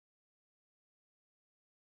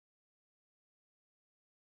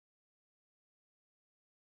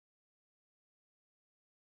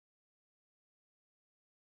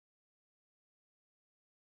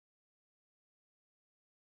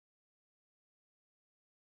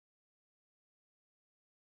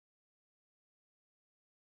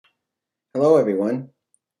Hello, everyone.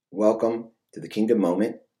 Welcome to the Kingdom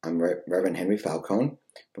Moment. I'm Reverend Henry Falcone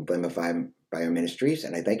from Plymouth Bio Ministries,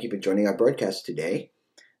 and I thank you for joining our broadcast today.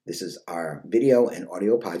 This is our video and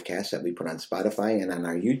audio podcast that we put on Spotify and on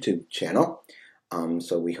our YouTube channel.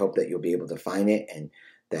 So we hope that you'll be able to find it, and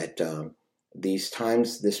that these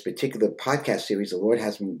times, this particular podcast series, the Lord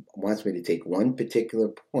wants me to take one particular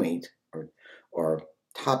point or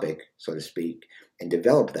topic, so to speak, and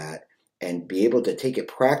develop that and be able to take it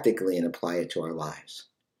practically and apply it to our lives.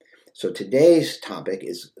 So today's topic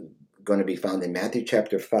is going to be found in Matthew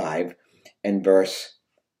chapter 5 and verse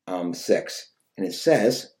 6. And it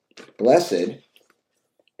says, "Blessed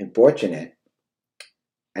and fortunate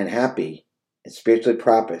and happy and spiritually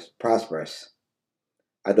prosperous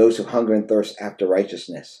are those who hunger and thirst after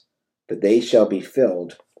righteousness, for they shall be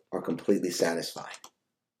filled or completely satisfied."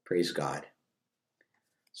 Praise God.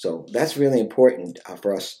 So that's really important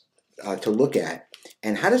for us to look at.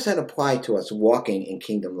 And how does that apply to us walking in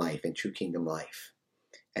kingdom life, in true kingdom life,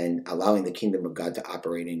 and allowing the kingdom of God to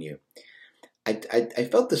operate in you? I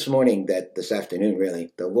felt this afternoon,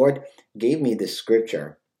 really, the Lord gave me this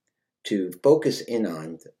scripture to focus in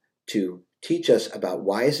on, to teach us about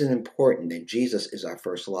why is it important that Jesus is our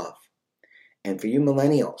first love. And for you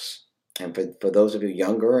millennials, and for those of you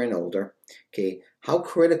younger and older, okay, how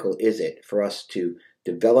critical is it for us to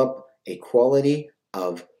develop a quality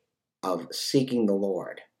of seeking the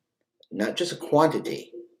Lord? Not just a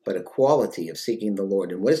quantity, but a quality of seeking the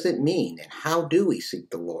Lord. And what does it mean? And how do we seek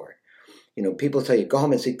the Lord? You know, people tell you, go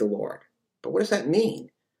home and seek the Lord. But what does that mean?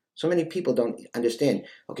 So many people don't understand.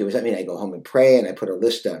 Okay, what does that mean? I go home and pray and I put a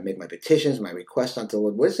list, make my petitions, my requests unto the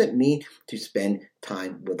Lord. What does it mean to spend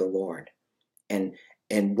time with the Lord? And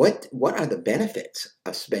what are the benefits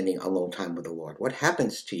of spending alone time with the Lord? What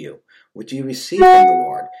happens to you? What do you receive from the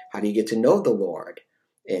Lord? How do you get to know the Lord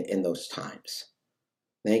in those times?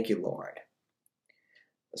 Thank you, Lord.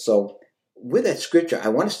 So with that scripture, I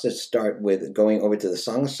want us to start with going over to the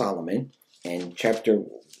Song of Solomon and chapter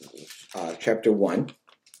 1.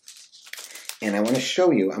 And I'm going to share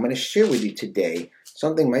with you today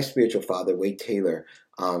something my spiritual father, Wade Taylor,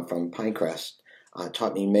 from Pinecrest,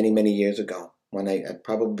 taught me many, many years ago, when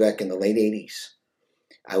probably back in the late 80s.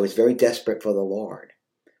 I was very desperate for the Lord.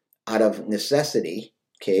 Out of necessity,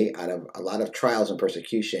 out of a lot of trials and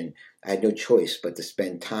persecution, I had no choice but to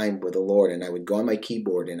spend time with the Lord. And I would go on my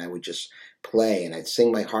keyboard and I would just play and I'd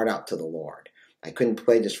sing my heart out to the Lord. I couldn't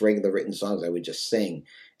play just regular written songs. I would just sing.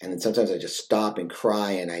 And then sometimes I'd just stop and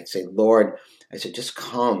cry and I'd say, Lord, I said, just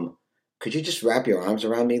come. Could you just wrap your arms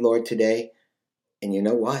around me, Lord, today? And you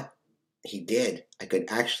know what? He did. I could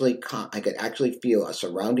actually feel a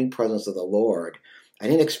surrounding presence of the Lord. I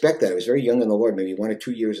didn't expect that. I was very young in the Lord, maybe 1 or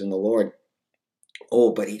 2 years in the Lord.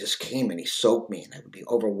 Oh, but he just came and he soaked me and I would be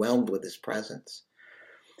overwhelmed with his presence.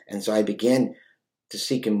 And so I began to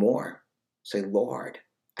seek him more. Say, Lord,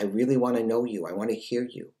 I really want to know you. I want to hear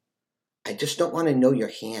you. I just don't want to know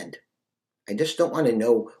your hand. I just don't want to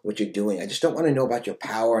know what you're doing. I just don't want to know about your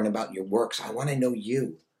power and about your works. I want to know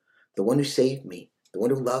you, the one who saved me, the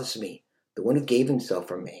one who loves me, the one who gave himself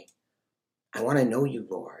for me. I want to know you,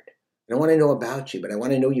 Lord. I don't want to know about you, but I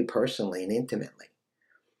want to know you personally and intimately.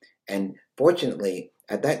 And fortunately,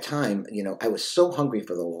 at that time, I was so hungry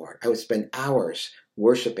for the Lord. I would spend hours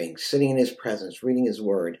worshiping, sitting in his presence, reading his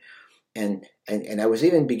word. And I was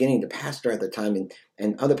even beginning to pastor at the time,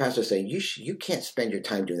 and other pastors say, you can't spend your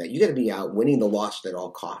time doing that. You got to be out winning the lost at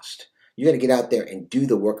all cost. You got to get out there and do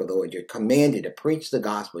the work of the Lord. You're commanded to preach the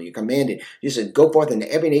gospel. You're commanded, you said, go forth into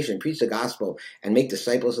every nation, preach the gospel, and make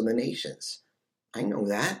disciples of the nations. I know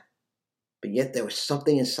that, but yet there was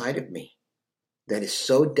something inside of me that is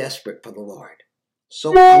so desperate for the Lord,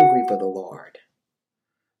 so hungry for the Lord.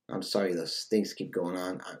 I'm sorry, those things keep going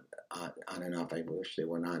on and off. I wish they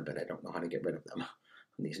weren't on, but I don't know how to get rid of them.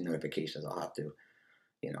 These notifications, I'll have to,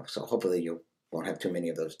 so hopefully you won't have too many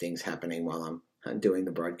of those things happening while I'm doing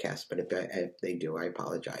the broadcast. But if they do, I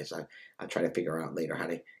apologize. I'll try to figure out later how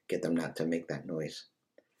to get them not to make that noise.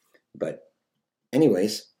 But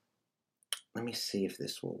anyways, let me see if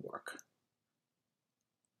this will work.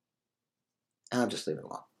 I'll just leave it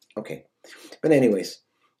alone. Okay. But anyways,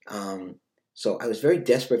 so I was very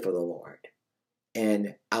desperate for the Lord.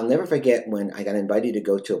 And I'll never forget when I got invited to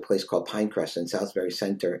go to a place called Pinecrest in Salisbury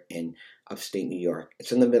Center in upstate New York.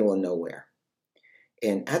 It's in the middle of nowhere.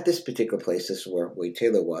 And at this particular place, this is where Wade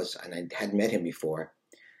Taylor was, and I had met him before.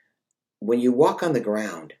 When you walk on the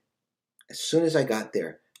ground, as soon as I got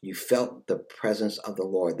there, you felt the presence of the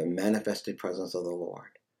Lord, the manifested presence of the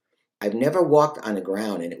Lord. I've never walked on the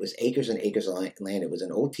ground, and it was acres and acres of land. It was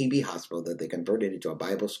an old TB hospital that they converted into a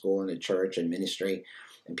Bible school and a church and ministry,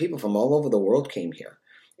 and people from all over the world came here.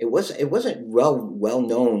 It wasn't well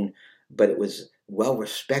known, but it was well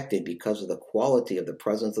respected because of the quality of the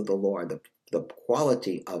presence of the Lord, the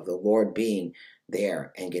quality of the Lord being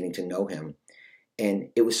there and getting to know him. And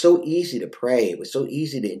it was so easy to pray. It was so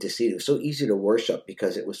easy to intercede. It was so easy to worship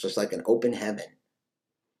because it was just like an open heaven.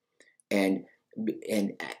 And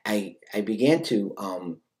I began to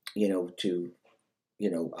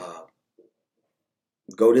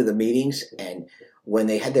go to the meetings. And when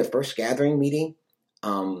they had their first gathering meeting,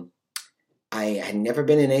 I had never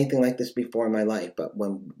been in anything like this before in my life. But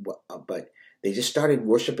they just started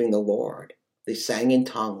worshiping the Lord. They sang in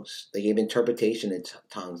tongues. They gave interpretation in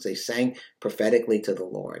tongues. They sang prophetically to the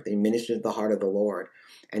Lord. They ministered to the heart of the Lord.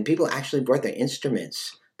 And people actually brought their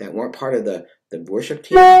instruments that weren't part of the worship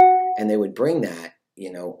team, and they would bring that,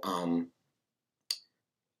 they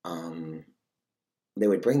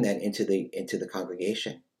would bring that into the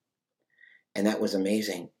congregation. And that was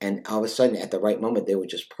amazing. And all of a sudden, at the right moment, they would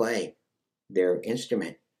just play their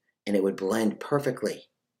instrument, and it would blend perfectly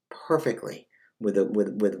with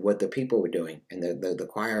what the people were doing, and the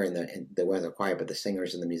choir and there wasn't a choir, but the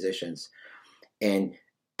singers and the musicians. And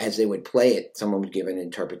as they would play it, someone would give an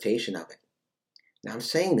interpretation of it. Now I'm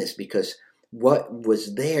saying this because what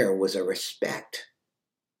was there was a respect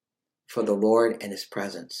for the Lord and his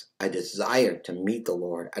presence, a desire to meet the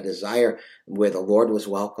Lord, a desire where the Lord was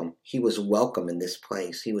welcome. He was welcome in this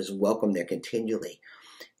place. He was welcome there continually.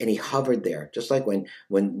 And he hovered there, just like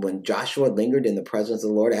when Joshua lingered in the presence of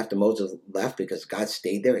the Lord after Moses left, because God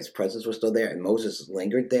stayed there, his presence was still there, and Moses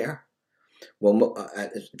lingered there. Well,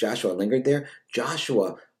 Joshua lingered there.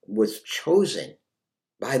 Joshua was chosen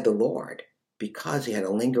by the Lord because he had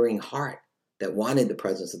a lingering heart that wanted the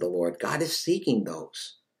presence of the Lord. God is seeking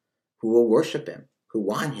those who will worship him, who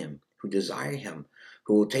want him, who desire him,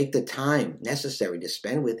 who will take the time necessary to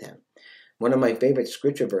spend with him. One of my favorite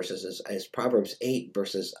scripture verses is Proverbs 8,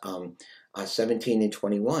 verses 17 and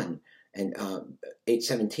 21. And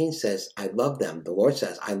 8:17 says, I love them. The Lord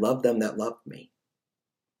says, I love them that love me.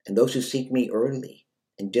 And those who seek me early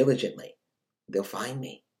and diligently, they'll find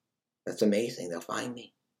me. That's amazing. They'll find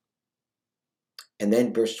me. And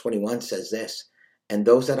then verse 21 says this, and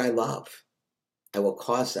those that I love, I will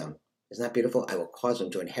cause them. Isn't that beautiful? I will cause them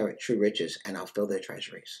to inherit true riches, and I'll fill their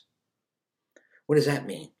treasuries. What does that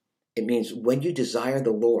mean? It means when you desire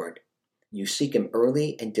the Lord, you seek him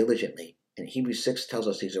early and diligently. And Hebrews 6 tells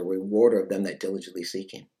us he's a rewarder of them that diligently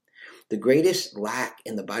seek him. The greatest lack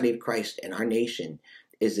in the body of Christ and our nation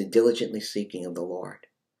is the diligently seeking of the Lord.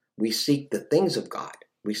 We seek the things of God.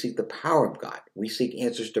 We seek the power of God. We seek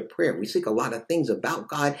answers to prayer. We seek a lot of things about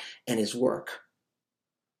God and his work.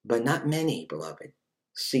 But not many, beloved,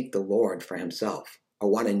 seek the Lord for himself or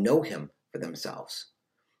want to know him for themselves.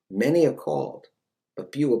 Many are called,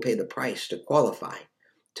 but few will pay the price to qualify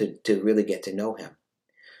to really get to know him.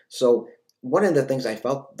 So one of the things I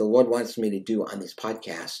felt the Lord wants me to do on these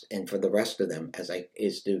podcasts, and for the rest of them,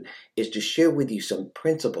 is to share with you some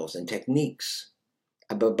principles and techniques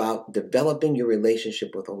about developing your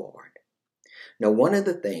relationship with the Lord. Now, one of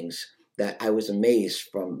the things that I was amazed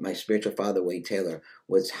from my spiritual father, Wade Taylor,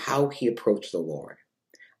 was how he approached the Lord.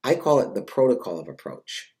 I call it the protocol of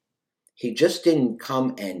approach. He just didn't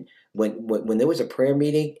come and when there was a prayer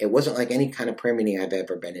meeting, it wasn't like any kind of prayer meeting I've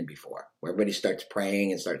ever been in before, where everybody starts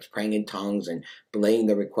praying in tongues and belaying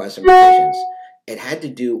the requests and petitions. It had to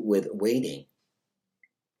do with waiting.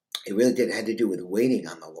 It really did. It had to do with waiting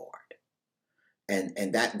on the Lord,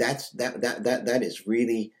 and that is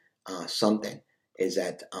really something. Is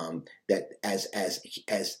that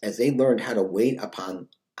as they learned how to wait upon,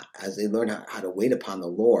 how to wait upon the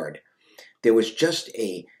Lord, there was just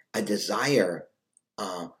a desire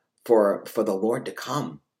for the Lord to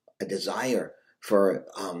come, a desire for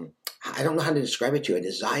I don't know how to describe it to you, a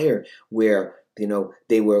desire where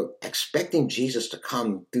they were expecting Jesus to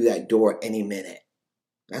come through that door any minute.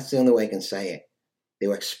 That's the only way I can say it. They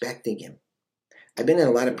were expecting him. I've been in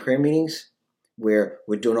a lot of prayer meetings where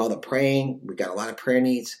we're doing all the praying, we got a lot of prayer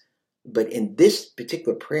needs, but in this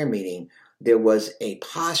particular prayer meeting, there was a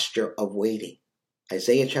posture of waiting.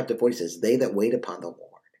 Isaiah chapter 40 says, they that wait upon the Lord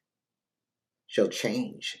shall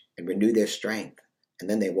change and renew their strength. And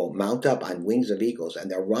then they will mount up on wings of eagles, and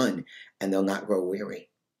they'll run and they'll not grow weary.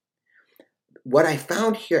 What I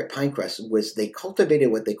found here at Pinecrest was they cultivated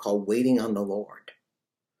what they call waiting on the Lord.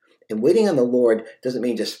 And waiting on the Lord doesn't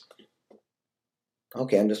mean just,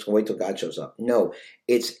 okay, I'm just going to wait till God shows up. No,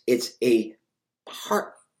 it's a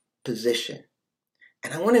heart position.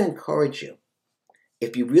 And I want to encourage you,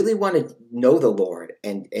 if you really want to know the Lord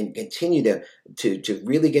and continue to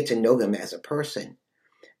really get to know him as a person,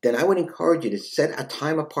 then I would encourage you to set a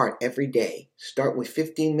time apart every day. Start with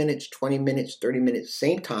 15 minutes, 20 minutes, 30 minutes,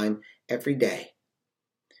 same time every day.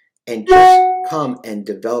 And just come and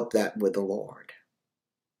develop that with the Lord.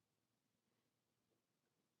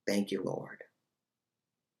 Thank you, Lord.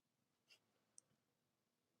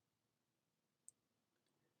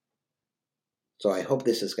 So I hope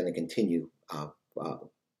this is going to continue, and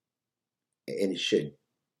it should.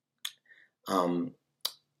 I'm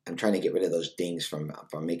trying to get rid of those dings from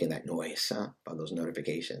making that noise, from those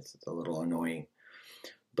notifications. It's a little annoying.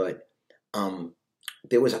 But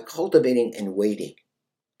there was a cultivating and waiting.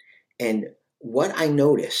 And what I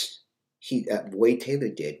noticed Wade Taylor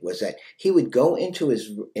did was that he would go into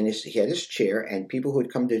he had his chair, and people who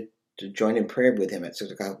would come to join in prayer with him at 6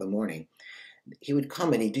 o'clock in the morning, he would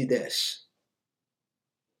come and he'd do this.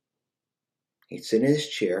 He'd sit in his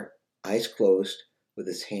chair, eyes closed, with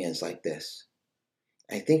his hands like this.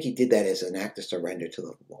 I think he did that as an act of surrender to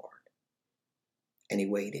the Lord. And he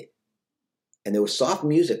waited. And there was soft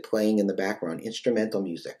music playing in the background, instrumental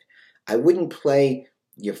music. I wouldn't play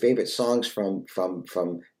your favorite songs from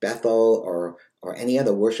Bethel or any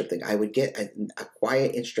other worship thing. I would get a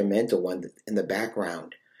quiet instrumental one in the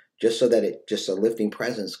background, just so that a lifting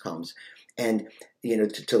presence comes. And,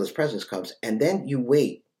 till his presence comes. And then you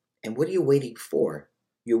wait. And what are you waiting for?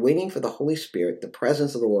 You're waiting for the Holy Spirit, the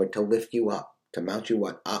presence of the Lord, to lift you up, to mount you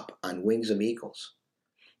up on wings of eagles.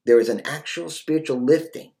 There is an actual spiritual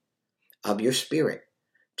lifting of your spirit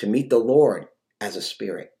to meet the Lord as a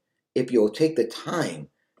spirit, if you'll take the time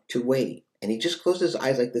to wait. And he just closed his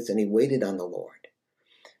eyes like this, and he waited on the Lord.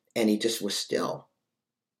 And he just was still.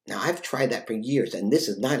 Now, I've tried that for years, and this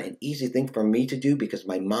is not an easy thing for me to do because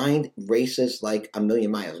my mind races like a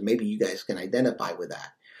million miles. Maybe you guys can identify with that.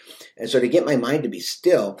 And so to get my mind to be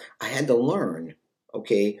still, I had to learn,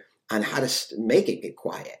 on how to make it get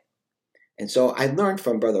quiet. And so I learned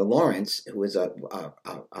from Brother Lawrence, who was a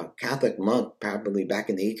Catholic monk probably back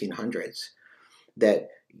in the 1800s, that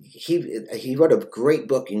he wrote a great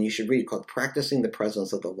book, and you should read it, called Practicing the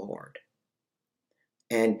Presence of the Lord.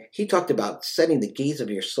 And he talked about setting the gaze of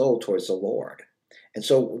your soul towards the Lord. And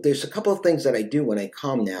so there's a couple of things that I do when I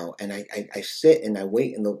come now, and I sit and I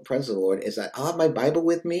wait in the presence of the Lord, is that I'll have my Bible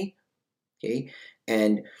with me,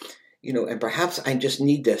 and and perhaps I just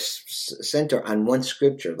need to center on one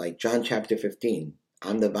scripture, like John chapter 15,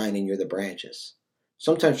 I'm the vine and you're the branches.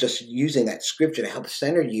 Sometimes just using that scripture to help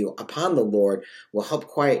center you upon the Lord will help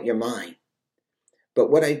quiet your mind. But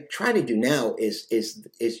what I try to do now is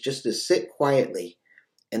just to sit quietly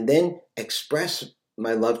and then express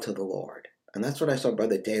my love to the Lord. And that's what I saw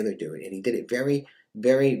Brother Taylor do. And he did it very,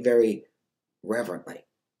 very, very reverently,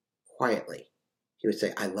 quietly. He would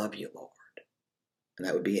say, I love you, Lord. And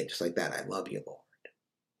that would be it, just like that. I love you, Lord.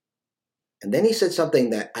 And then he said something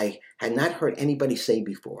that I had not heard anybody say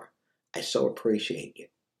before. I so appreciate you.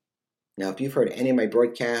 Now, if you've heard any of my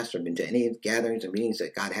broadcasts or been to any gatherings or meetings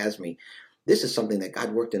that God has me, this is something that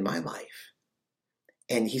God worked in my life.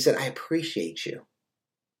 And he said, I appreciate you.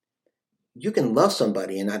 You can love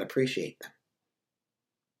somebody and not appreciate them.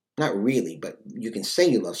 Not really, but you can say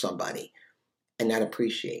you love somebody and not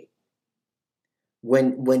appreciate.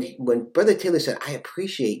 When Brother Taylor said, I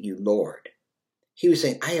appreciate you, Lord, he was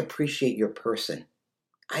saying, I appreciate your person.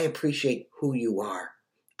 I appreciate who you are.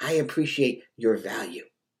 I appreciate your value.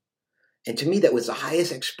 And to me, that was the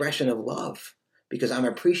highest expression of love, because I'm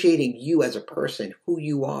appreciating you as a person, who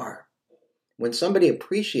you are. When somebody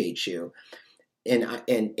appreciates you, in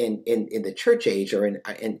the church age or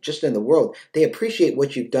in just in the world, they appreciate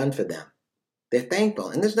what you've done for them. They're thankful.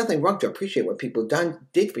 And there's nothing wrong to appreciate what people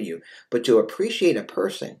did for you, but to appreciate a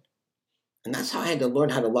person. And that's how I had to learn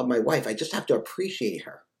how to love my wife. I just have to appreciate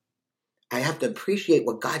her. I have to appreciate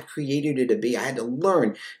what God created her to be. I had to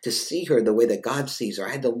learn to see her the way that God sees her.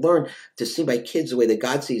 I had to learn to see my kids the way that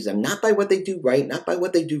God sees them, not by what they do right, not by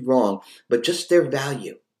what they do wrong, but just their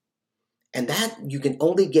value. And that you can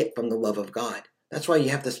only get from the love of God. That's why you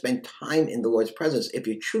have to spend time in the Lord's presence. If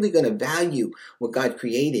you're truly going to value what God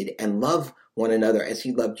created and love one another as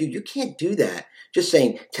he loved you, you can't do that just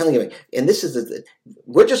telling him, and this is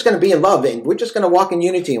we're just going to be in love and we're just going to walk in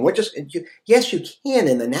unity and yes, you can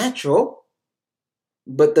in the natural,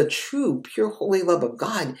 but the true, pure, holy love of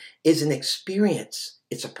God is an experience.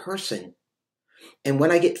 It's a person. And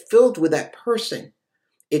when I get filled with that person,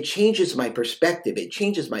 it changes my perspective. It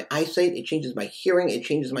changes my eyesight. It changes my hearing. It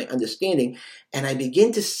changes my understanding. And I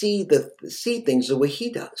begin to see things the way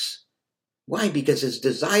he does. Why? Because his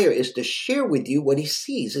desire is to share with you what he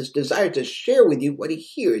sees. His desire to share with you what he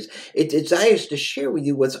hears. It desires to share with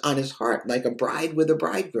you what's on his heart, like a bride with a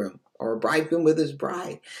bridegroom or a bridegroom with his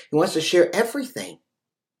bride. He wants to share everything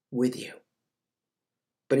with you.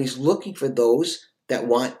 but he's looking for those that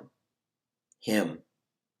want him,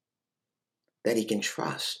 that he can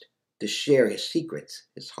trust to share his secrets,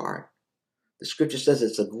 his heart. The scripture says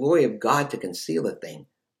it's the glory of God to conceal a thing,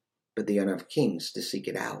 but the honor of kings to seek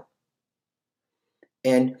it out.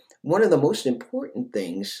 And one of the most important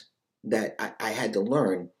things that I had to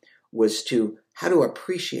learn was how to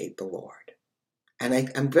appreciate the Lord. And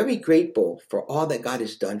I'm very grateful for all that God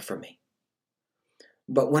has done for me.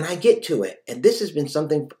 But when I get to it, and this has been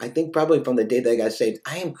something, I think probably from the day that I got saved,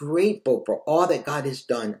 I am grateful for all that God has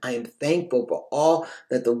done. I am thankful for all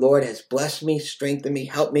that the Lord has blessed me, strengthened me,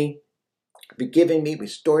 helped me, forgiven me,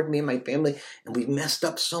 restored me and my family. And we've messed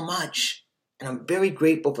up so much. And I'm very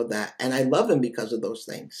grateful for that. And I love him because of those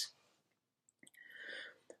things.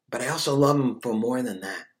 But I also love him for more than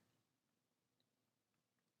that.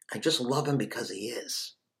 I just love him because he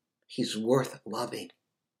is. He's worth loving.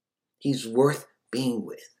 He's worth being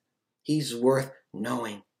with. He's worth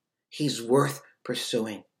knowing. He's worth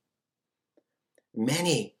pursuing.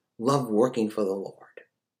 Many love working for the Lord.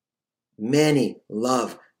 Many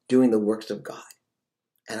love doing the works of God.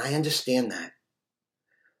 And I understand that.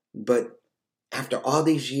 But after all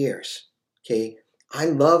these years, okay, I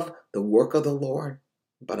love the work of the Lord,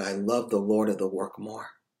 but I love the Lord of the work more.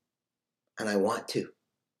 And I want to.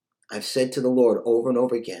 I've said to the Lord over and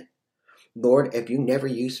over again, Lord, if you never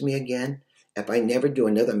use me again, if I never do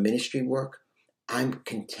another ministry work, I'm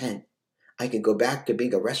content. I can go back to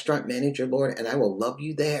being a restaurant manager, Lord, and I will love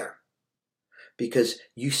you there because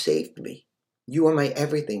you saved me. You are my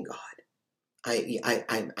everything, God.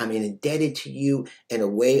 I'm indebted to you in a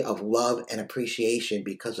way of love and appreciation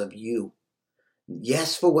because of you.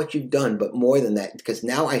 Yes, for what you've done, but more than that, because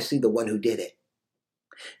now I see the one who did it.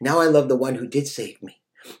 Now I love the one who did save me.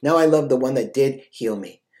 Now I love the one that did heal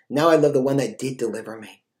me. Now I love the one that did deliver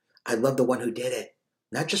me. I love the one who did it.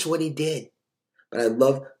 Not just what he did, but I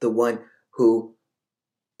love the one who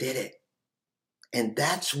did it. And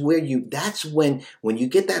that's when you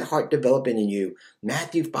get that heart developing in you,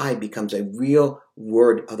 Matthew 5 becomes a real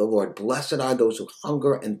word of the Lord. Blessed are those who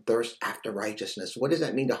hunger and thirst after righteousness. What does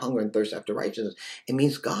that mean to hunger and thirst after righteousness? It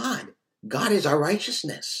means God. God is our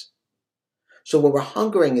righteousness. So when we're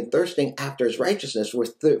hungering and thirsting after his righteousness,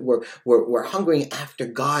 we're hungering after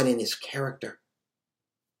God and his character.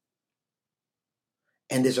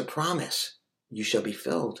 And there's a promise. You shall be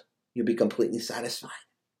filled. You'll be completely satisfied.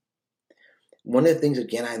 One of the things,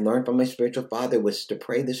 again, I learned from my spiritual father was to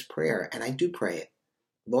pray this prayer, and I do pray it.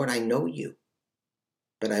 Lord, I know you,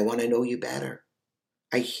 but I want to know you better.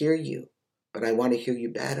 I hear you, but I want to hear you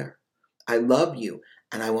better. I love you,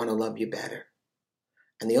 and I want to love you better.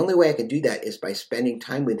 And the only way I can do that is by spending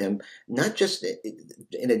time with him, not just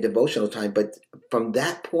in a devotional time, but from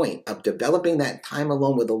that point of developing that time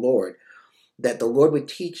alone with the Lord, that the Lord would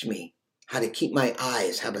teach me how to keep my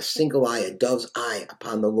eyes, have a single eye, a dove's eye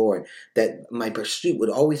upon the Lord, that my pursuit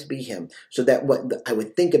would always be him, so that what I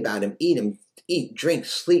would think about him, eat, drink,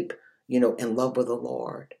 sleep, in love with the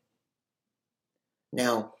Lord.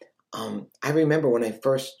 Now, I remember when I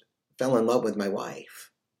first fell in love with my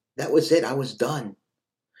wife. That was it. I was done.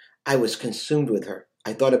 I was consumed with her.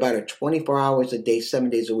 I thought about her 24 hours a day, 7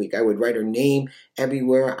 days a week. I would write her name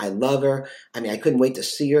everywhere. I love her. I couldn't wait to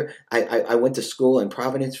see her. I went to school in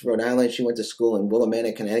Providence, Rhode Island. She went to school in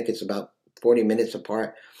Willamette, Connecticut. It's about 40 minutes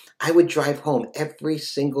apart. I would drive home every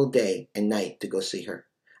single day and night to go see her.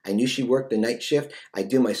 I knew she worked the night shift. I'd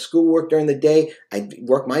do my schoolwork during the day. I'd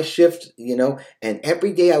work my shift, and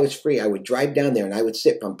every day I was free, I would drive down there and I would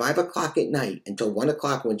sit from 5 o'clock at night until 1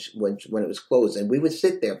 o'clock when it was closed. And we would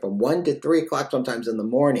sit there from 1 to 3 o'clock sometimes in the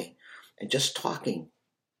morning and just talking,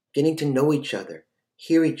 getting to know each other,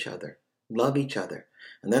 hear each other, love each other.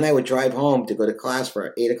 And then I would drive home to go to class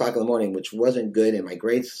for 8 o'clock in the morning, which wasn't good, and my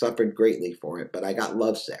grades suffered greatly for it, but I got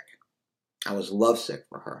lovesick. I was lovesick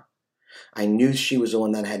for her. I knew she was the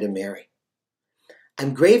one that I had to marry.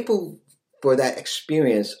 I'm grateful for that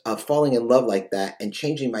experience of falling in love like that and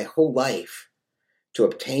changing my whole life to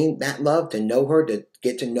obtain that love, to know her, to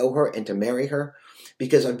get to know her, and to marry her.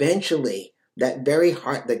 Because eventually, that very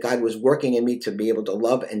heart that God was working in me to be able to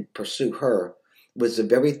love and pursue her was the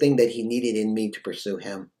very thing that he needed in me to pursue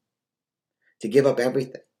him, to give up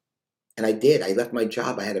everything. And I did. I left my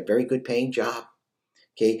job. I had a very good paying job.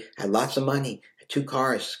 Okay, had lots of money, had 2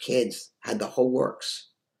 cars, kids, had the whole works.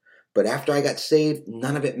 But after I got saved,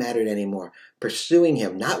 none of it mattered anymore. Pursuing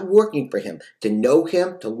him, not working for him, to know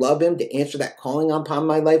him, to love him, to answer that calling upon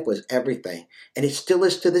my life was everything. And it still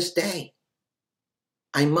is to this day.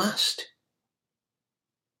 I must.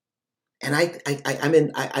 And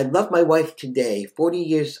I love my wife today, 40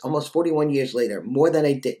 years, almost 41 years later, more than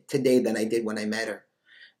I did today than I did when I met her.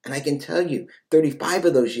 And I can tell you, 35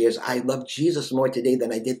 of those years, I love Jesus more today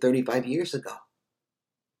than I did 35 years ago.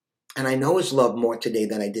 And I know his love more today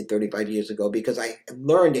than I did 35 years ago because I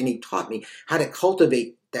learned and he taught me how to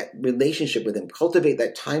cultivate that relationship with him, cultivate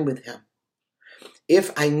that time with him.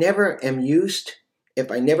 If I never am used, if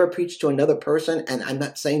I never preach to another person, and I'm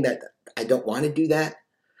not saying that I don't want to do that,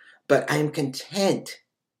 but I'm content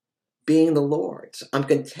being the Lord's. I'm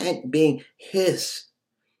content being his.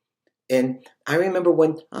 And I remember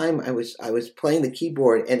one time I was playing the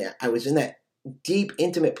keyboard and I was in that deep,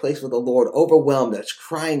 intimate place with the Lord, overwhelmed. I was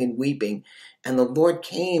crying and weeping. And the Lord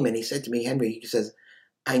came and he said to me, Henry, he says,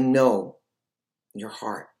 I know your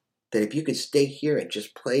heart that if you could stay here and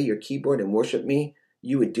just play your keyboard and worship me,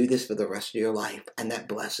 you would do this for the rest of your life. And that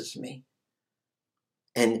blesses me.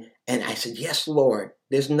 And I said, yes, Lord,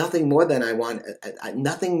 there's nothing more than I want,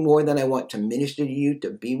 nothing more than I want to minister to you, to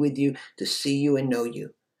be with you, to see you and know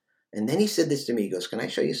you. And then he said this to me, he goes, can I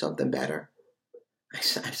show you something better? I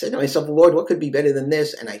said to myself, Lord, what could be better than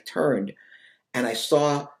this? And I turned and I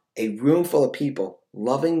saw a room full of people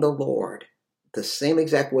loving the Lord the same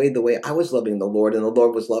exact way, the way I was loving the Lord and the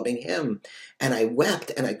Lord was loving him. And I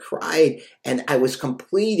wept and I cried and I was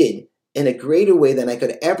completed in a greater way than I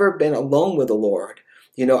could ever been alone with the Lord.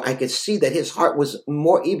 You know, I could see that his heart was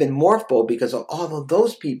even more full because of all of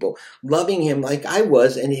those people loving him like I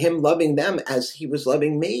was and him loving them as he was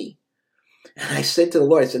loving me. And I said to the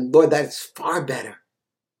Lord, I said, Lord, that's far better.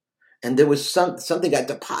 And there was something got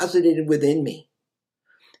deposited within me.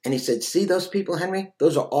 And he said, see those people, Henry?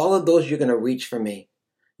 Those are all of those you're going to reach for me.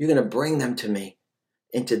 You're going to bring them to me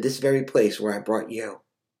into this very place where I brought you.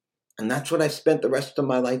 And that's what I spent the rest of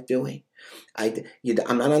my life doing. I'm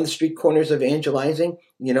not on the street corners evangelizing,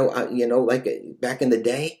 like back in the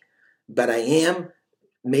day, but I am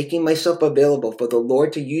making myself available for the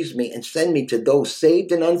Lord to use me and send me to those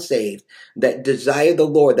saved and unsaved that desire the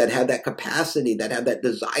Lord, that have that capacity, that have that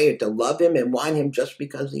desire to love him and want him just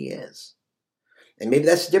because he is. And maybe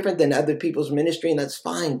that's different than other people's ministry, and that's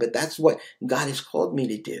fine, but that's what God has called me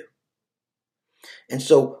to do. And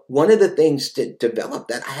so one of the things to develop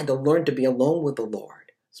that, I had to learn to be alone with the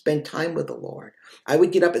Lord, spend time with the Lord. I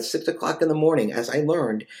would get up at 6 o'clock in the morning as I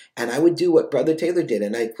learned, and I would do what Brother Taylor did,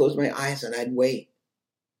 and I'd close my eyes and I'd wait.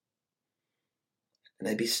 And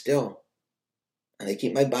I'd be still. And I'd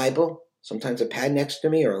keep my Bible, sometimes a pad next to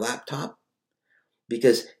me or a laptop,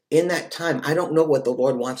 because in that time, I don't know what the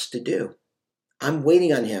Lord wants to do. I'm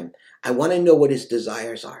waiting on him. I want to know what his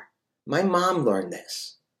desires are. My mom learned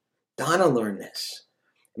this. Donna learned this.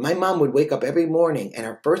 My mom would wake up every morning and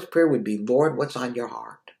her first prayer would be, Lord, what's on your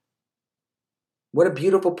heart? What a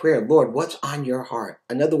beautiful prayer. Lord, what's on your heart?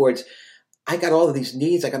 In other words, I got all of these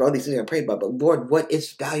needs. I got all these things I pray about, but Lord, what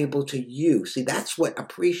is valuable to you? See, that's what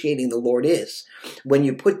appreciating the Lord is. When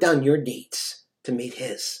you put down your needs to meet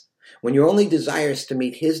his, when your only desire is to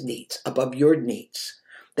meet his needs above your needs,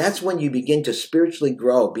 that's when you begin to spiritually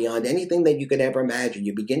grow beyond anything that you could ever imagine.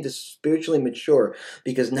 You begin to spiritually mature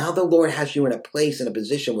because now the Lord has you in a place, in a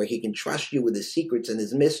position where he can trust you with his secrets and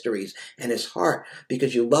his mysteries and his heart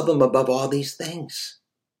because you love him above all these things.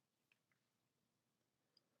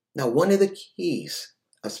 Now, one of the keys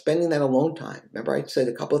of spending that alone time, remember I said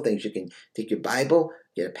a couple of things. You can take your Bible,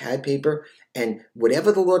 get a pad paper, and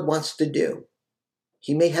whatever the Lord wants to do,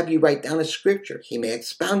 he may have you write down a scripture. He may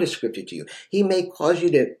expound a scripture to you. He may cause you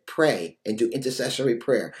to pray and do intercessory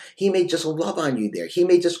prayer. He may just love on you there. He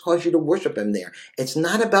may just cause you to worship him there. It's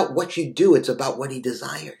not about what you do. It's about what he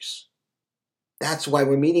desires. That's why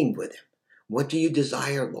we're meeting with him. What do you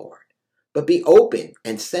desire, Lord? But be open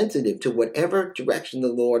and sensitive to whatever direction the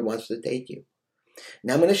Lord wants to take you.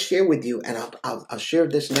 Now I'm going to share with you, and I'll share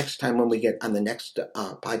this next time when we get on the next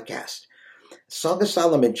podcast. Song of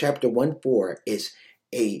Solomon, chapter 1:4, is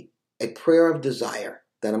a prayer of desire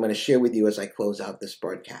that I'm going to share with you as I close out this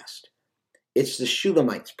broadcast. It's the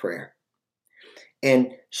Shulamite's prayer.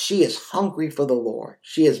 And she is hungry for the Lord.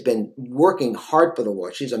 She has been working hard for the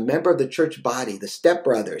Lord. She's a member of the church body, the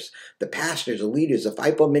stepbrothers, the pastors, the leaders, the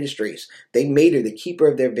fivefold ministries. They made her the keeper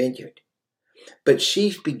of their vineyard. But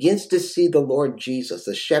she begins to see the Lord Jesus,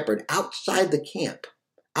 the shepherd, outside the camp,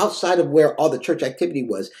 outside of where all the church activity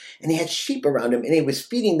was. And he had sheep around him, and he was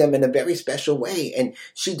feeding them in a very special way. And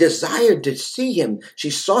she desired to see him.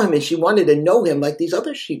 She saw him, and she wanted to know him like these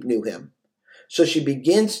other sheep knew him. So she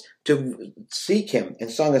begins to seek him in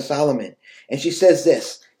Song of Solomon. And she says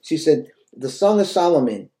this. She said, the Song of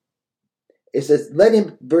Solomon, it says,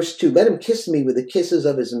 verse 2, let him kiss me with the kisses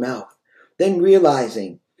of his mouth. Then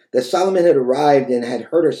realizing that Solomon had arrived and had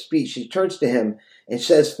heard her speech, she turns to him and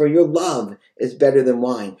says, for your love is better than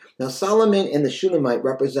wine. Now Solomon and the Shulamite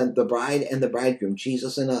represent the bride and the bridegroom,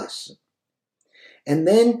 Jesus and us. And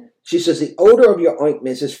then she says, the odor of your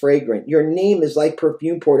ointments is fragrant. Your name is like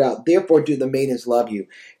perfume poured out. Therefore do the maidens love you.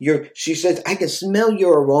 She says, I can smell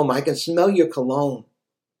your aroma. I can smell your cologne.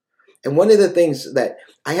 And one of the things that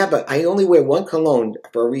I only wear one cologne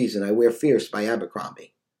for a reason. I wear Fierce by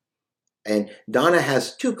Abercrombie. And Donna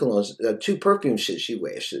has two colognes, two perfumes she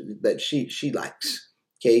wears that she likes.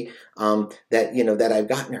 Okay, that I've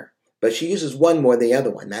gotten her, but she uses one more than the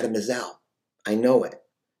other one, Mademoiselle. I know it.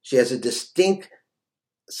 She has a distinct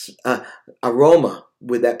aroma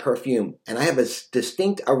with that perfume, and I have a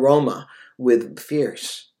distinct aroma with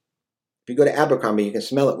Fierce. If you go to Abercrombie, you can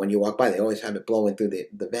smell it when you walk by. They always have it blowing through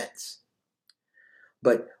the vents.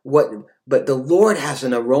 But the Lord has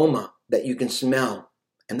an aroma that you can smell.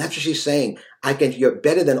 And that's what she's saying. You're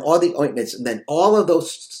better than all the ointments, and than all of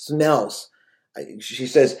those smells. She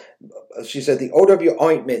says, the odor of your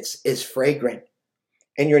ointments is fragrant,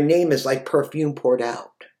 and your name is like perfume poured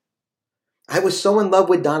out. I was so in love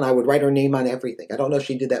with Donna, I would write her name on everything. I don't know if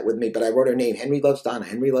she did that with me, but I wrote her name. Henry loves Donna.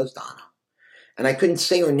 Henry loves Donna. And I couldn't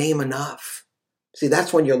say her name enough. See,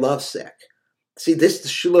 that's when you're lovesick. See, this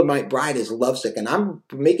Shulamite bride is lovesick, and I'm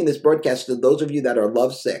making this broadcast to those of you that are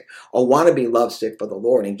lovesick or want to be lovesick for the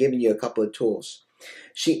Lord, and giving you a couple of tools.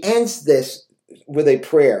 She ends this with a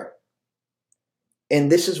prayer,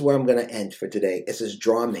 and this is where I'm going to end for today. It says,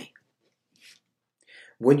 draw me.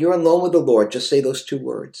 When you're alone with the Lord, just say those two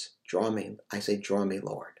words, draw me. I say, draw me,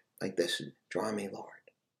 Lord, like this, draw me, Lord.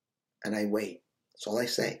 And I wait. That's all I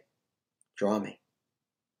say, draw me.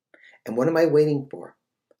 And what am I waiting for?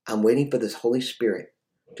 I'm waiting for this Holy Spirit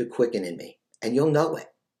to quicken in me. And you'll know it,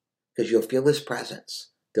 because you'll feel His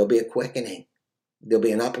presence. There'll be a quickening. There'll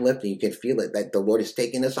be an uplifting. You can feel it, that the Lord is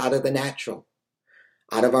taking us out of the natural,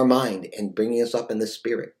 out of our mind, and bringing us up in the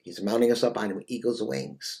Spirit. He's mounting us up on eagle's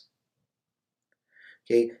wings.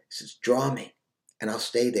 Okay, He says, draw me, and I'll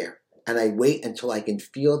stay there. And I wait until I can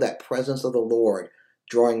feel that presence of the Lord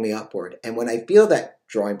drawing me upward. And when I feel that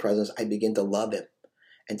drawing presence, I begin to love Him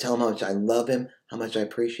and tell Him how much I love Him, how much I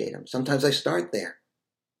appreciate Him. Sometimes I start there.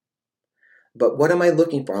 But what am I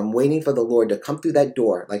looking for? I'm waiting for the Lord to come through that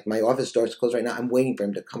door. Like my office door is closed right now. I'm waiting for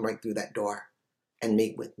Him to come right through that door and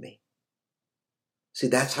meet with me. See,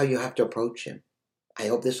 that's how you have to approach Him. I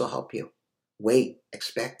hope this will help you. Wait,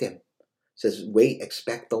 expect Him. It says, wait,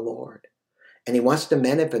 expect the Lord. And He wants to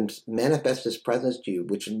manifest His presence to you,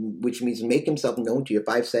 which means make Himself known to your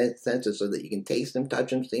five senses so that you can taste Him,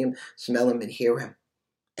 touch Him, see Him, smell Him, and hear Him.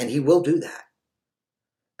 And He will do that.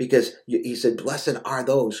 Because He said, blessed are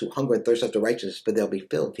those who hunger and thirst after righteousness, for they'll be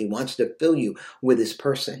filled. He wants to fill you with His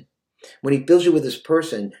person. When He fills you with His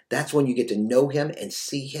person, that's when you get to know Him and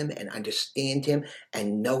see Him and understand Him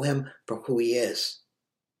and know Him for who He is.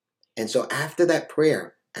 And so after that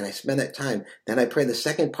prayer, and I spend that time, then I pray the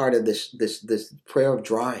second part of this prayer of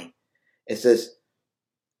drawing. It says,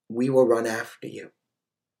 we will run after you.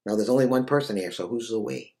 Now there's only one person here, so who's the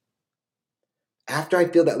we? After I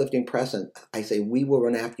feel that lifting presence, I say, we will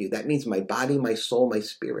run after you. That means my body, my soul, my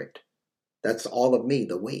spirit. That's all of me,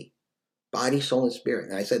 the we. Body, soul, and spirit.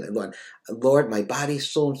 And I said, Lord, my body,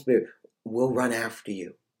 soul, and spirit will run after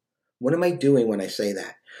you. What am I doing when I say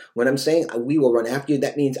that? When I'm saying we will run after you,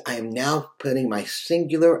 that means I am now putting my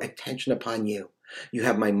singular attention upon you. You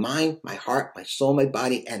have my mind, my heart, my soul, my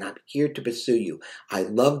body, and I'm here to pursue you. I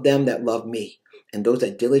love them that love me. And those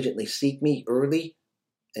that diligently seek me early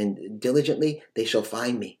and diligently, they shall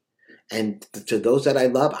find me. And to those that I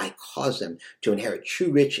love, I cause them to inherit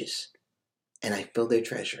true riches, and I fill their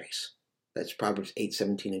treasuries. That's Proverbs 8,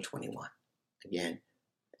 17, and 21. Again.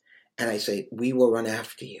 And I say, we will run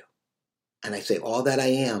after you. And I say, all that I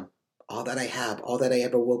am, all that I have, all that I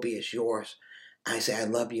ever will be is yours. And I say, I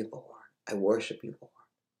love you, Lord. I worship you, Lord.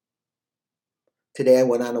 Today I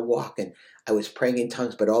went on a walk and I was praying in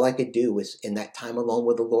tongues, but all I could do was, in that time alone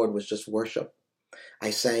with the Lord, was just worship. I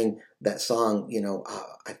sang that song,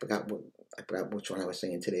 I forgot which one I was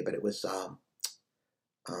singing today, but it was,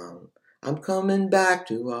 I'm coming back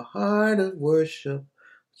to a heart of worship.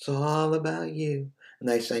 It's all about you. And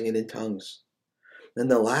I sang it in tongues. Then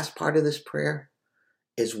the last part of this prayer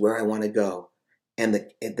is where I want to go. And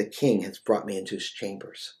the King has brought me into His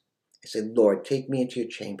chambers. I said, Lord, take me into your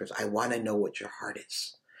chambers. I want to know what your heart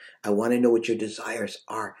is. I want to know what your desires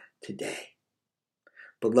are today.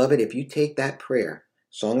 Beloved, if you take that prayer,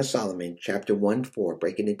 Song of Solomon, chapter 1-4,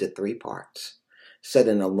 break it into 3 parts, set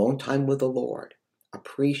an alone time with the Lord,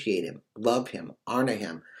 appreciate Him, love Him, honor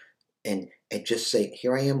Him, and just say,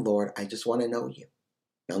 here I am, Lord, I just want to know you.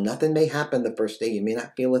 Now, nothing may happen the first day. You may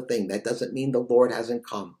not feel a thing. That doesn't mean the Lord hasn't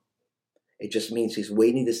come. It just means He's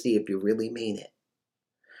waiting to see if you really mean it.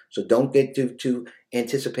 So don't get too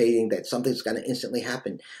anticipating that something's going to instantly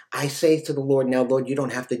happen. I say to the Lord, now, Lord, you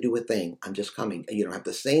don't have to do a thing. I'm just coming. You don't have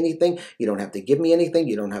to say anything. You don't have to give me anything.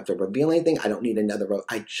 You don't have to reveal anything. I don't need another road.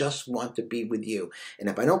 I just want to be with you. And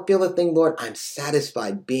if I don't feel a thing, Lord, I'm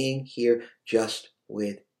satisfied being here just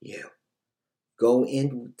with you. Go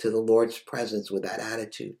into the Lord's presence with that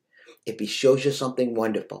attitude. If he shows you something,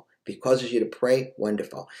 wonderful. If he causes you to pray,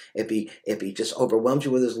 wonderful. If he just overwhelms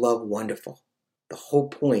you with his love, wonderful. The whole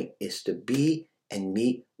point is to be and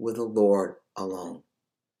meet with the Lord alone.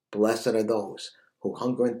 Blessed are those who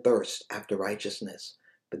hunger and thirst after righteousness,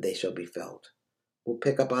 for they shall be filled. We'll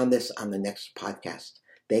pick up on this on the next podcast.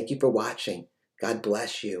 Thank you for watching. God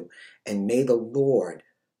bless you. And may the Lord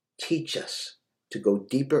teach us to go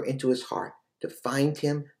deeper into his heart, to find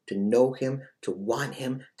him, to know him, to want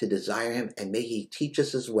him, to desire him, and may he teach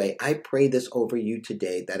us his way. I pray this over you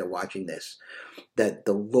today that are watching this, that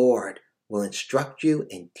the Lord will instruct you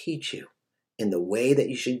and teach you in the way that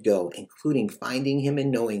you should go, including finding him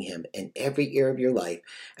and knowing him in every area of your life,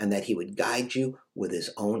 and that he would guide you with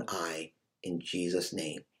his own eye. In Jesus'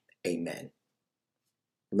 name, amen.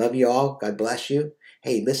 Love you all. God bless you.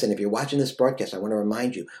 Hey, listen, if you're watching this broadcast, I want to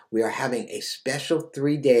remind you, we are having a special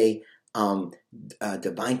 3-day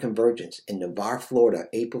Divine Convergence in Navarre, Florida,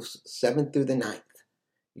 April 7th through the 9th.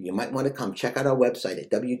 You might want to come check out our website at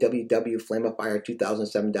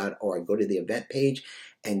www.flameofire2007.org. Go to the event page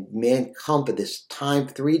and man, come for this time,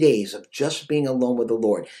 3 days of just being alone with the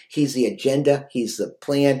Lord. He's the agenda. He's the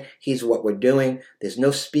plan. He's what we're doing. There's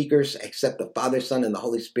no speakers except the Father, Son, and the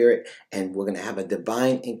Holy Spirit. And we're going to have a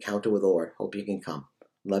divine encounter with the Lord. Hope you can come.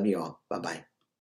 Love you all. Bye-bye.